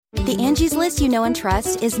The Angie's List you know and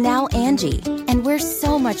trust is now Angie, and we're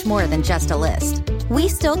so much more than just a list. We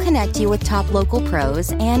still connect you with top local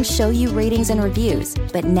pros and show you ratings and reviews,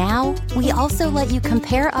 but now we also let you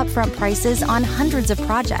compare upfront prices on hundreds of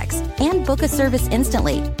projects and book a service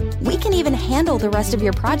instantly. We can even handle the rest of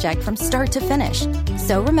your project from start to finish.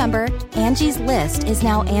 So remember, Angie's List is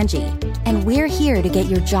now Angie, and we're here to get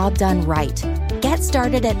your job done right. Get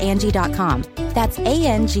started at Angie.com. That's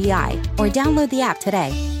ANGI, or download the app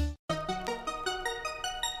today.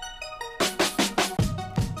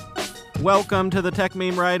 Welcome to the Tech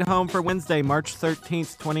Meme Ride Home for Wednesday, March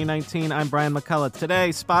 13th, 2019. I'm Brian McCullough. Today,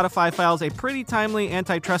 Spotify files a pretty timely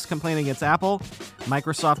antitrust complaint against Apple.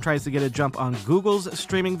 Microsoft tries to get a jump on Google's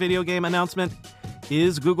streaming video game announcement.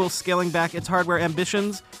 Is Google scaling back its hardware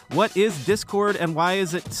ambitions? What is Discord and why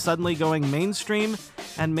is it suddenly going mainstream?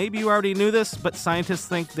 And maybe you already knew this, but scientists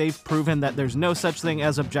think they've proven that there's no such thing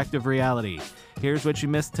as objective reality. Here's what you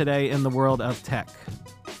missed today in the world of tech.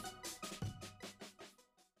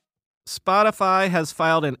 Spotify has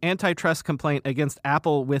filed an antitrust complaint against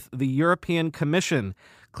Apple with the European Commission,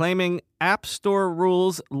 claiming App Store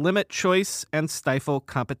rules limit choice and stifle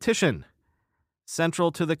competition.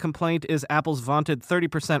 Central to the complaint is Apple's vaunted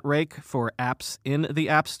 30% rake for apps in the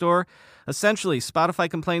App Store. Essentially, Spotify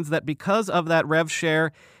complains that because of that rev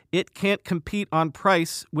share, it can't compete on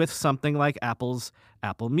price with something like Apple's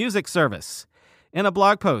Apple Music service. In a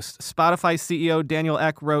blog post, Spotify CEO Daniel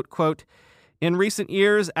Ek wrote, quote, "In recent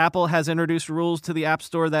years, Apple has introduced rules to the App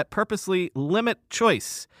Store that purposely limit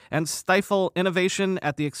choice and stifle innovation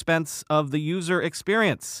at the expense of the user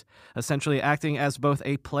experience, essentially acting as both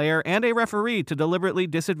a player and a referee to deliberately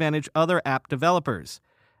disadvantage other app developers.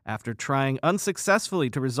 After trying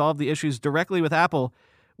unsuccessfully to resolve the issues directly with Apple,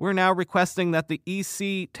 we're now requesting that the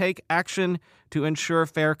EC take action to ensure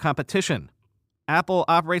fair competition. Apple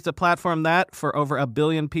operates a platform that, for over 1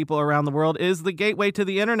 billion people around the world, is the gateway to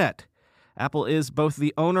the internet. Apple is both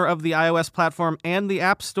the owner of the iOS platform and the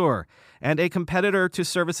App Store, and a competitor to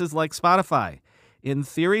services like Spotify. In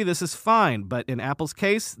theory, this is fine, but in Apple's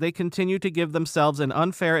case, they continue to give themselves an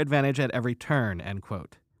unfair advantage at every turn," end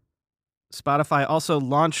quote. Spotify also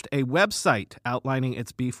launched a website outlining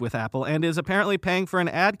its beef with Apple and is apparently paying for an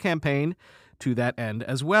ad campaign to that end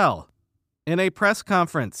as well. In a press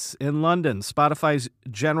conference in London, Spotify's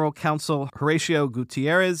general counsel Horacio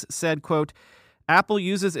Gutierrez said, quote, "Apple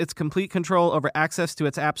uses its complete control over access to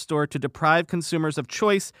its App Store to deprive consumers of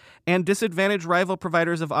choice and disadvantage rival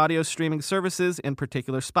providers of audio streaming services, in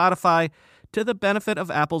particular Spotify, to the benefit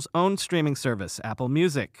of Apple's own streaming service, Apple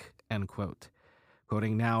Music," end quote.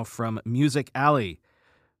 Quoting now from Music Alley,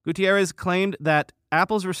 Gutierrez claimed that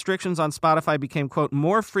Apple's restrictions on Spotify became, quote,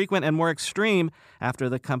 "more frequent and more extreme after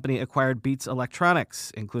the company acquired Beats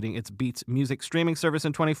Electronics, including its Beats music streaming service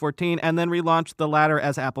in 2014, and then relaunched the latter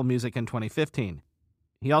as Apple Music in 2015.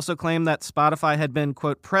 He also claimed that Spotify had been,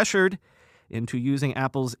 quote, "pressured into using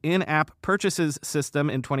Apple's in-app purchases system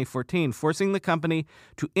in 2014, forcing the company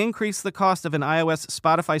to increase the cost of an iOS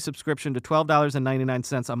Spotify subscription to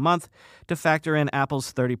 $12.99 a month to factor in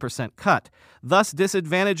Apple's 30% cut, thus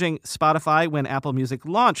disadvantaging Spotify when Apple Music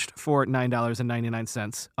launched for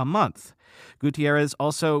 $9.99 a month." Gutierrez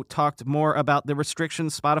also talked more about the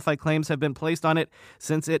restrictions Spotify claims have been placed on it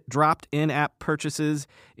since it dropped in-app purchases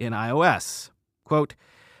in iOS. Quote,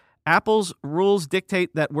 "Apple's rules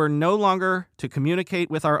dictate that we're no longer to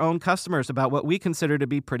communicate with our own customers about what we consider to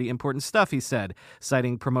be pretty important stuff," he said,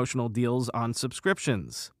 citing promotional deals on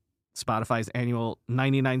subscriptions. Spotify's annual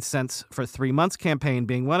 99 cents for 3 months campaign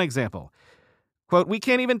being one example. Quote, "We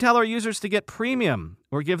can't even tell our users to get premium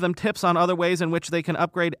or give them tips on other ways in which they can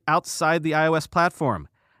upgrade outside the iOS platform.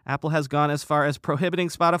 Apple has gone as far as prohibiting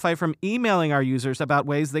Spotify from emailing our users about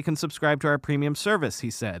ways they can subscribe to our premium service,"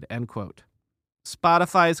 he said, end quote.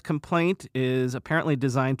 Spotify's complaint is apparently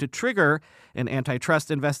designed to trigger an antitrust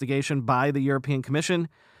investigation by the European Commission,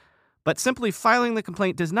 but simply filing the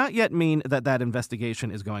complaint does not yet mean that that investigation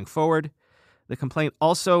is going forward. The complaint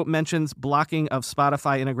also mentions blocking of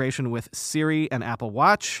Spotify integration with Siri and Apple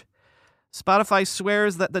Watch. Spotify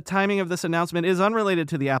swears that the timing of this announcement is unrelated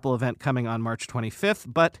to the Apple event coming on March 25th,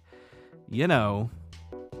 but, you know.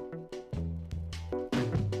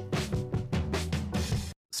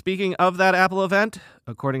 Speaking of that Apple event,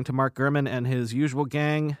 according to Mark Gurman and his usual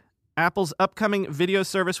gang, Apple's upcoming video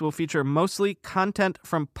service will feature mostly content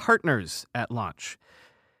from partners at launch.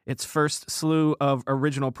 Its first slew of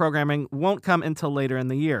original programming won't come until later in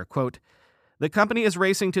the year. Quote, "The company is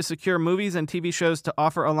racing to secure movies and TV shows to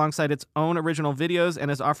offer alongside its own original videos and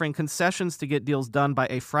is offering concessions to get deals done by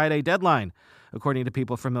a Friday deadline," according to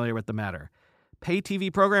people familiar with the matter. Pay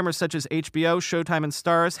TV programmers such as HBO, Showtime, and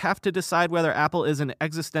Starz have to decide whether Apple is an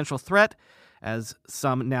existential threat, as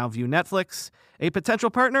some now view Netflix, a potential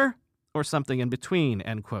partner, or something in between,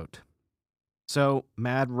 end quote. So,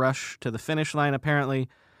 mad rush to the finish line, apparently.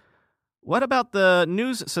 What about the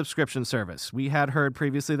news subscription service? We had heard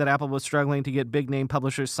previously that Apple was struggling to get big-name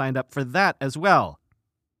publishers signed up for that as well.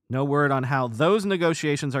 No word on how those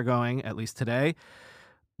negotiations are going, at least today.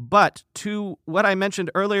 But to what I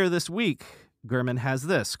mentioned earlier this week, Gurman has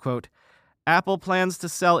this, quote, Apple plans to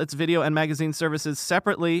sell its video and magazine services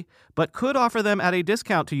separately, but could offer them at a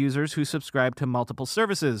discount to users who subscribe to multiple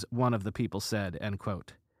services, one of the people said, end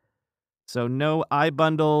quote. So no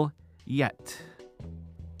iBundle yet.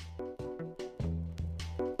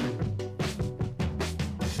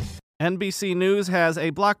 NBC News has a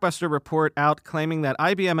Blockbuster report out claiming that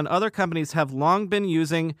IBM and other companies have long been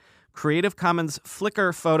using Creative Commons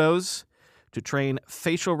Flickr photos to train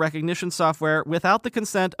facial recognition software without the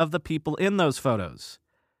consent of the people in those photos.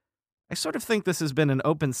 I sort of think this has been an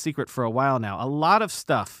open secret for a while now. A lot of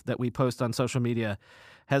stuff that we post on social media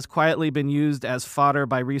has quietly been used as fodder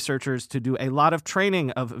by researchers to do a lot of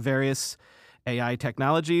training of various AI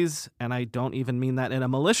technologies, and I don't even mean that in a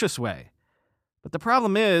malicious way. But the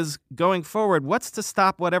problem is, going forward, what's to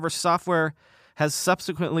stop whatever software has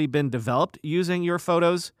subsequently been developed using your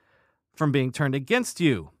photos from being turned against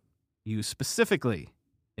you specifically,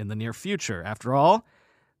 in the near future? After all,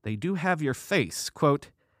 they do have your face. Quote,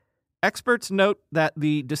 experts note that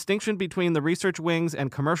the distinction between the research wings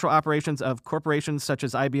and commercial operations of corporations such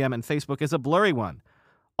as IBM and Facebook is a blurry one.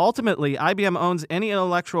 Ultimately, IBM owns any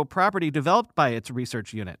intellectual property developed by its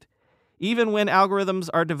research unit. Even when algorithms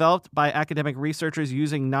are developed by academic researchers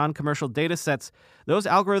using non-commercial data sets, those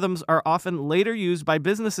algorithms are often later used by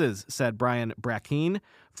businesses, said Brian Brackeen,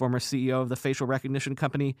 former CEO of the facial recognition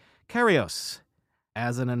company Karios.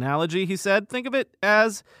 As an analogy, he said, think of it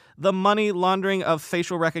as the money laundering of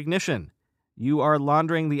facial recognition. You are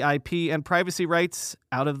laundering the IP and privacy rights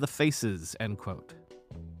out of the faces, end quote.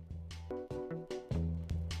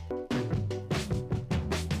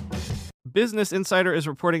 Business Insider is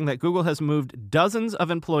reporting that Google has moved dozens of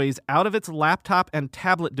employees out of its laptop and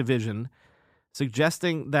tablet division,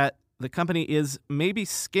 suggesting that the company is maybe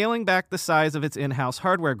scaling back the size of its in-house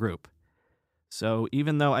hardware group. So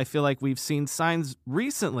even though I feel like we've seen signs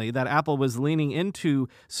recently that Apple was leaning into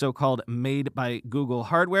so-called made by Google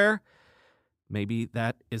hardware, maybe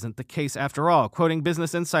that isn't the case after all. Quoting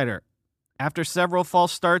Business Insider, after several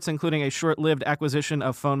false starts, including a short-lived acquisition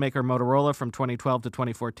of phone maker Motorola from 2012 to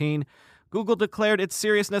 2014, Google declared its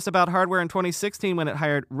seriousness about hardware in 2016 when it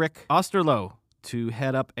hired Rick Osterloh to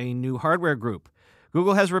head up a new hardware group.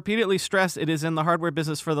 Google has repeatedly stressed it is in the hardware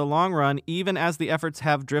business for the long run, even as the efforts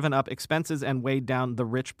have driven up expenses and weighed down the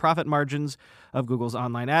rich profit margins of Google's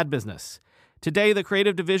online ad business. Today, the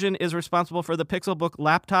creative division is responsible for the Pixelbook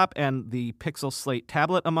laptop and the Pixel Slate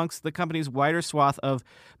tablet amongst the company's wider swath of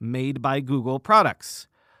made by Google products.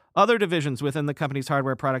 Other divisions within the company's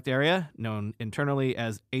hardware product area, known internally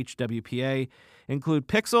as HWPA, include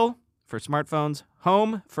Pixel for smartphones,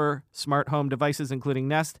 Home for smart home devices including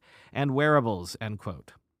Nest, and wearables, end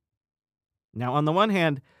quote. Now, on the one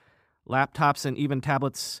hand, laptops and even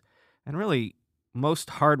tablets, and really most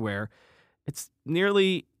hardware, it's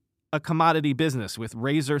nearly a commodity business with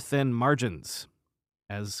razor-thin margins.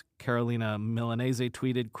 As Carolina Milanese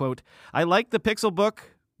tweeted, quote, I like the Pixelbook,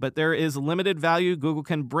 but there is limited value Google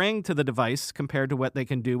can bring to the device compared to what they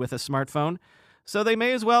can do with a smartphone, so they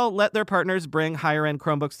may as well let their partners bring higher-end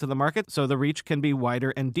Chromebooks to the market so the reach can be wider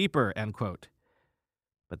and deeper, end quote.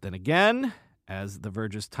 But then again, as The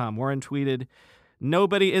Verge's Tom Warren tweeted,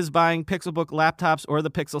 nobody is buying Pixelbook laptops or the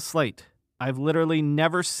Pixel Slate. I've literally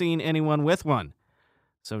never seen anyone with one.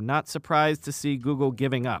 So not surprised to see Google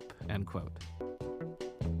giving up, end quote.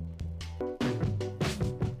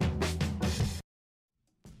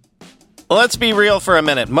 Let's be real for a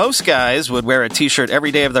minute. Most guys would wear a t-shirt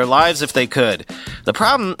every day of their lives if they could. The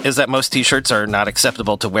problem is that most t-shirts are not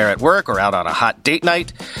acceptable to wear at work or out on a hot date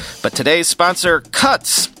night. But today's sponsor,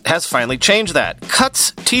 Cuts, has finally changed that.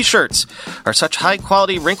 Cuts t-shirts are such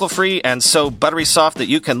high-quality, wrinkle-free, and so buttery soft that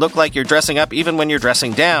you can look like you're dressing up even when you're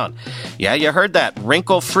dressing down. Yeah, you heard that.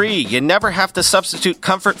 Wrinkle-free. You never have to substitute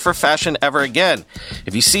comfort for fashion ever again.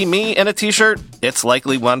 If you see me in a t-shirt, it's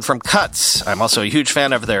likely one from Cuts. I'm also a huge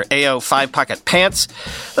fan of their AO 5-pocket pants.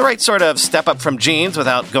 The right sort of step up from jeans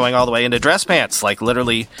without going all the way into dress pants, like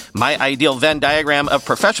literally my ideal Venn diagram of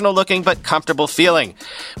professional looking but comfortable feeling.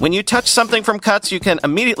 When you touch something from Cuts, you can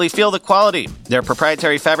immediately simply feel the quality. Their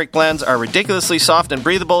proprietary fabric blends are ridiculously soft and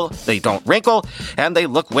breathable, they don't wrinkle, and they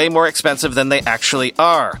look way more expensive than they actually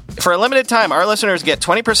are. For a limited time, our listeners get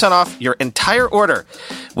 20% off your entire order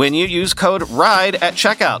when you use code RIDE at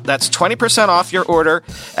checkout. That's 20% off your order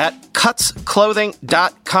at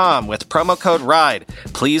cutsclothing.com with promo code RIDE.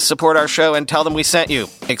 Please support our show and tell them we sent you.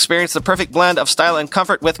 Experience the perfect blend of style and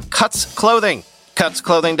comfort with Cuts Clothing.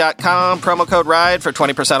 Cutsclothing.com, promo code RIDE for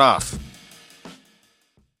 20% off.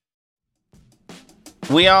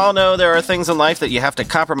 We all know there are things in life that you have to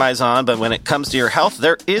compromise on, but when it comes to your health,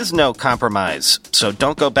 there is no compromise. So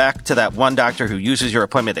don't go back to that one doctor who uses your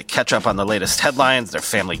appointment to catch up on the latest headlines, their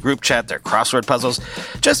family group chat, their crossword puzzles,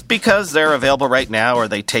 just because they're available right now or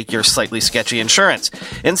they take your slightly sketchy insurance.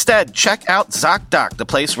 Instead, check out ZocDoc, the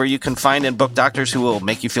place where you can find and book doctors who will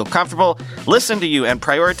make you feel comfortable, listen to you, and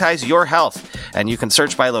prioritize your health. And you can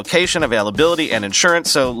search by location, availability, and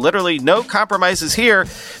insurance, so literally no compromises here,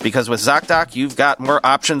 because with ZocDoc, you've got more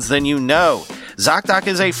options than you know. ZocDoc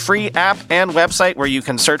is a free app and website where you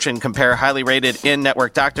can search and compare highly rated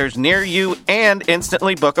in-network doctors near you and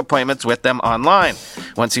instantly book appointments with them online.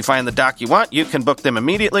 Once you find the doc you want, you can book them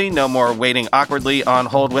immediately. No more waiting awkwardly on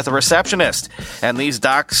hold with a receptionist. And these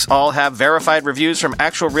docs all have verified reviews from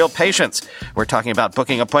actual real patients. We're talking about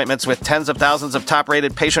booking appointments with tens of thousands of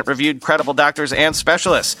top-rated, patient-reviewed, credible doctors and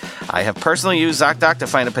specialists. I have personally used ZocDoc to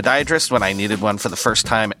find a podiatrist when I needed one for the first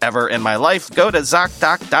time ever in my life. Go to ZocDoc.com/TechMeme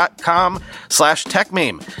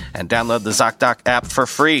and download the ZocDoc app for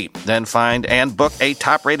free. Then find and book a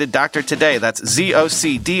top-rated doctor today. That's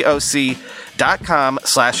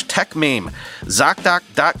ZocDoc.com/TechMeme.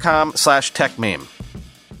 ZocDoc.com/TechMeme.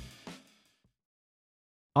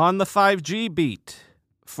 On the 5G beat,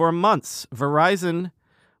 for months, Verizon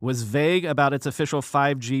was vague about its official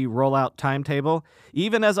 5G rollout timetable,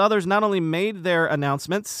 even as others not only made their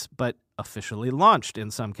announcements, but officially launched in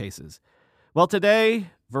some cases. Well,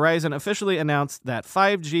 today, Verizon officially announced that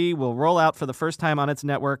 5G will roll out for the first time on its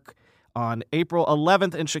network on April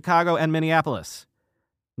 11th in Chicago and Minneapolis.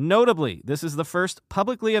 Notably, this is the first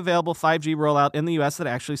publicly available 5G rollout in the U.S. that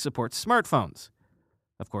actually supports smartphones.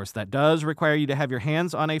 Of course, that does require you to have your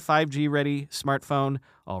hands on a 5G-ready smartphone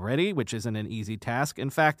already, which isn't an easy task.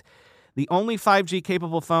 In fact, the only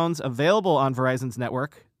 5G-capable phones available on Verizon's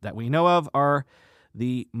network that we know of are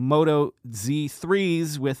the Moto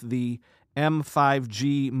Z3s with the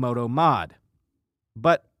M5G Moto Mod.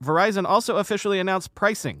 But Verizon also officially announced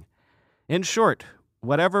pricing. In short,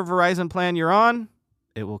 whatever Verizon plan you're on,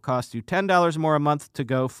 it will cost you $10 more a month to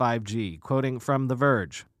go 5G, quoting from The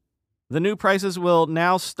Verge. The new prices will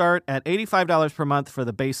now start at $85 per month for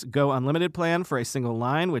the base Go Unlimited plan for a single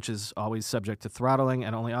line, which is always subject to throttling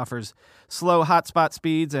and only offers slow hotspot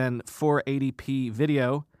speeds and 480p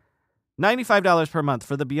video. $95 per month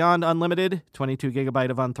for the Beyond Unlimited, 22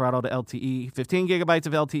 gigabyte of unthrottled LTE, 15 gigabytes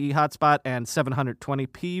of LTE hotspot, and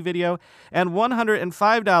 720p video. And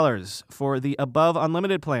 $105 for the Above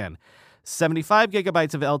Unlimited plan, 75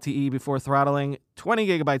 gigabytes of LTE before throttling, 20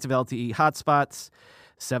 gigabytes of LTE hotspots,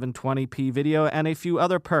 720p video, and a few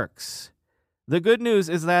other perks. The good news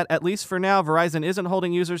is that, at least for now, Verizon isn't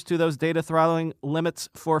holding users to those data throttling limits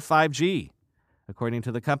for 5G. According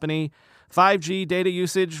to the company, 5G data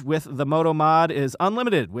usage with the Moto Mod is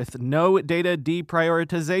unlimited with no data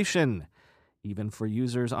deprioritization, even for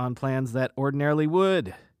users on plans that ordinarily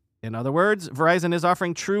would. In other words, Verizon is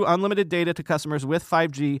offering true unlimited data to customers with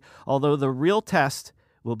 5G, although the real test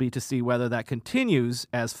will be to see whether that continues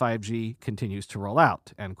as 5G continues to roll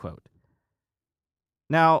out, end quote.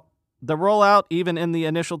 Now, the rollout, even in the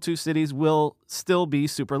initial two cities, will still be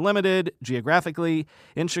super limited geographically.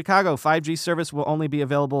 In Chicago, 5G service will only be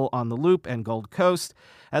available on the Loop and Gold Coast,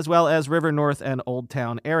 as well as River North and Old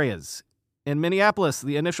Town areas. In Minneapolis,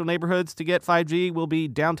 the initial neighborhoods to get 5G will be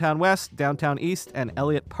Downtown West, Downtown East, and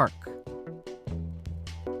Elliott Park.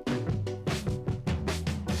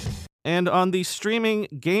 And on the streaming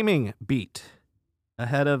gaming beat,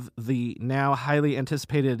 ahead of the now highly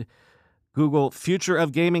anticipated Google Future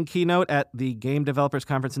of Gaming keynote at the Game Developers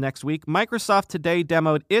Conference next week, Microsoft today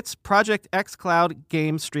demoed its Project xCloud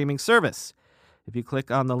game streaming service. If you click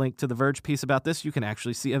on the link to the Verge piece about this, you can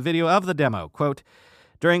actually see a video of the demo. Quote,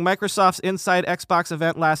 during Microsoft's Inside Xbox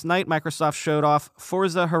event last night, Microsoft showed off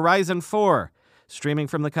Forza Horizon 4, streaming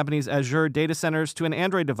from the company's Azure data centers to an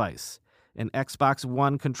Android device. An Xbox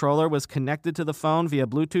One controller was connected to the phone via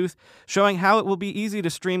Bluetooth, showing how it will be easy to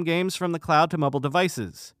stream games from the cloud to mobile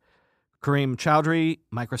devices. Kareem Chowdhury,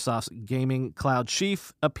 Microsoft's gaming cloud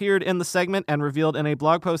chief, appeared in the segment and revealed in a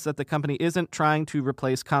blog post that the company isn't trying to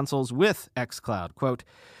replace consoles with xCloud. Quote,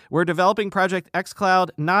 "We're developing Project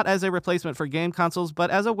xCloud not as a replacement for game consoles,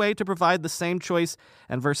 but as a way to provide the same choice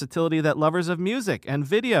and versatility that lovers of music and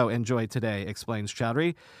video enjoy today," explains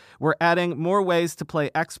Chowdhury. "We're adding more ways to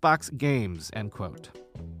play Xbox games," end quote.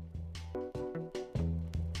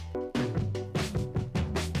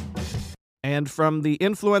 And from the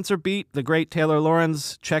influencer beat, the great Taylor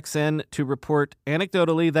Lorenz checks in to report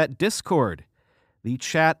anecdotally that Discord, the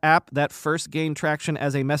chat app that first gained traction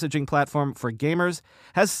as a messaging platform for gamers,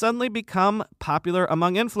 has suddenly become popular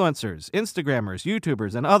among influencers, Instagrammers,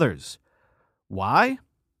 YouTubers, and others. Why?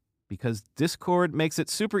 Because Discord makes it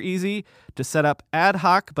super easy to set up ad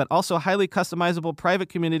hoc but also highly customizable private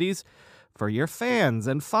communities for your fans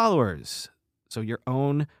and followers. So your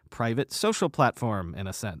own private social platform, in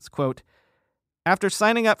a sense. Quote, "After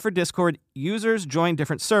signing up for Discord, users join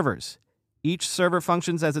different servers. Each server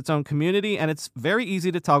functions as its own community, and it's very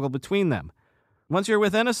easy to toggle between them. Once you're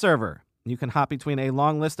within a server, you can hop between a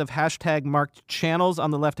long list of hashtag-marked channels on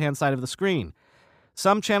the left-hand side of the screen.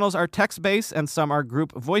 Some channels are text-based, and some are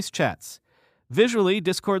group voice chats. Visually,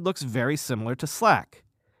 Discord looks very similar to Slack.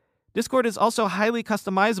 Discord is also highly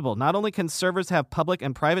customizable. Not only can servers have public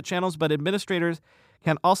and private channels, but administrators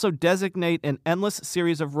can also designate an endless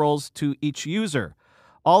series of roles to each user,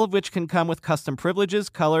 all of which can come with custom privileges,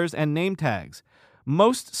 colors, and name tags.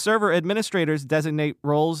 Most server administrators designate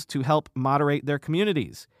roles to help moderate their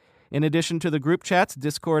communities. In addition to the group chats,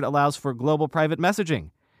 Discord allows for global private messaging.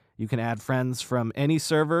 You can add friends from any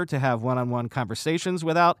server to have one-on-one conversations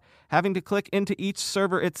without having to click into each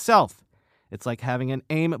server itself. It's like having an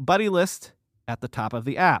AIM buddy list at the top of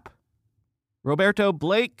the app." Roberto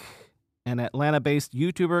Blake, an Atlanta-based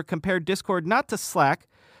YouTuber, compared Discord not to Slack,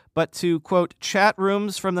 but to, quote, chat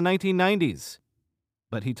rooms from the 1990s.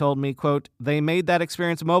 But he told me, quote, "They made that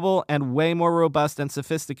experience mobile and way more robust and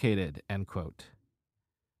sophisticated," end quote.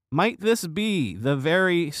 Might this be the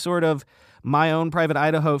very sort of my own private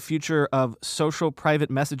Idaho future of social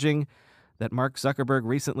private messaging that Mark Zuckerberg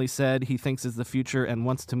recently said he thinks is the future and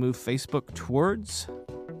wants to move Facebook towards?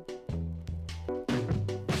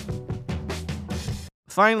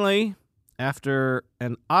 Finally, after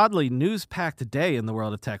an oddly news-packed day in the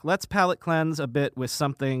world of tech, let's palate cleanse a bit with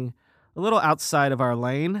something a little outside of our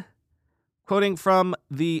lane. Quoting from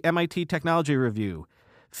the MIT Technology Review,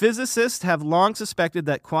 "Physicists have long suspected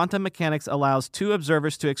that quantum mechanics allows two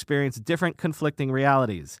observers to experience different conflicting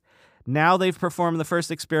realities. Now they've performed the first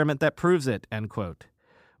experiment that proves it," end quote.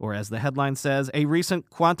 Or as the headline says, "A recent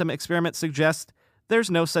quantum experiment suggests there's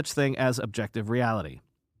no such thing as objective reality."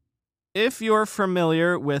 If you're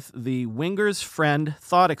familiar with the Winger's friend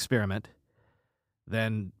thought experiment,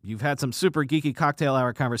 then you've had some super geeky cocktail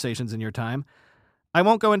hour conversations in your time. I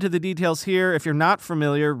won't go into the details here. If you're not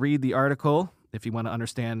familiar, read the article if you want to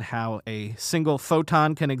understand how a single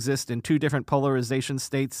photon can exist in two different polarization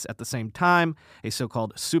states at the same time, a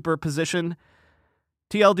so-called superposition.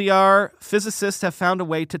 TLDR, physicists have found a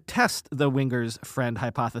way to test the Winger's friend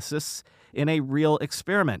hypothesis in a real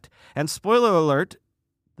experiment. And spoiler alert,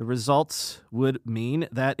 the results would mean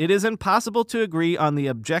that it is impossible to agree on the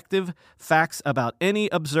objective facts about any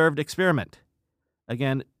observed experiment.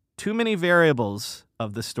 Again, too many variables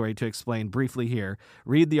of this story to explain briefly here.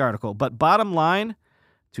 Read the article. But bottom line,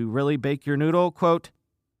 to really bake your noodle, quote,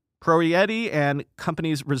 "Proietti and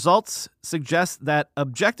company's results suggest that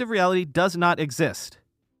objective reality does not exist.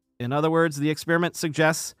 In other words, the experiment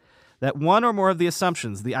suggests that one or more of the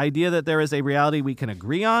assumptions, the idea that there is a reality we can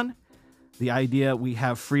agree on, the idea we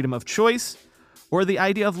have freedom of choice, or the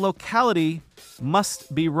idea of locality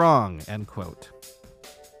must be wrong," end quote.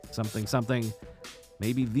 Something,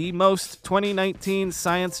 maybe the most 2019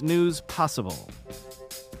 science news possible.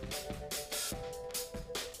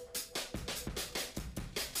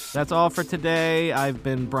 That's all for today. I've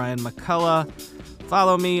been Brian McCullough.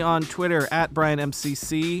 Follow me on Twitter at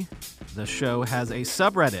BrianMCC. The show has a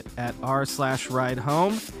subreddit at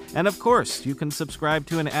r/ridehome. And of course, you can subscribe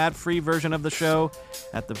to an ad-free version of the show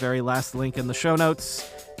at the very last link in the show notes,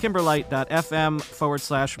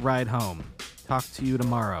 kimberlite.fm/ridehome. Talk to you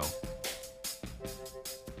tomorrow.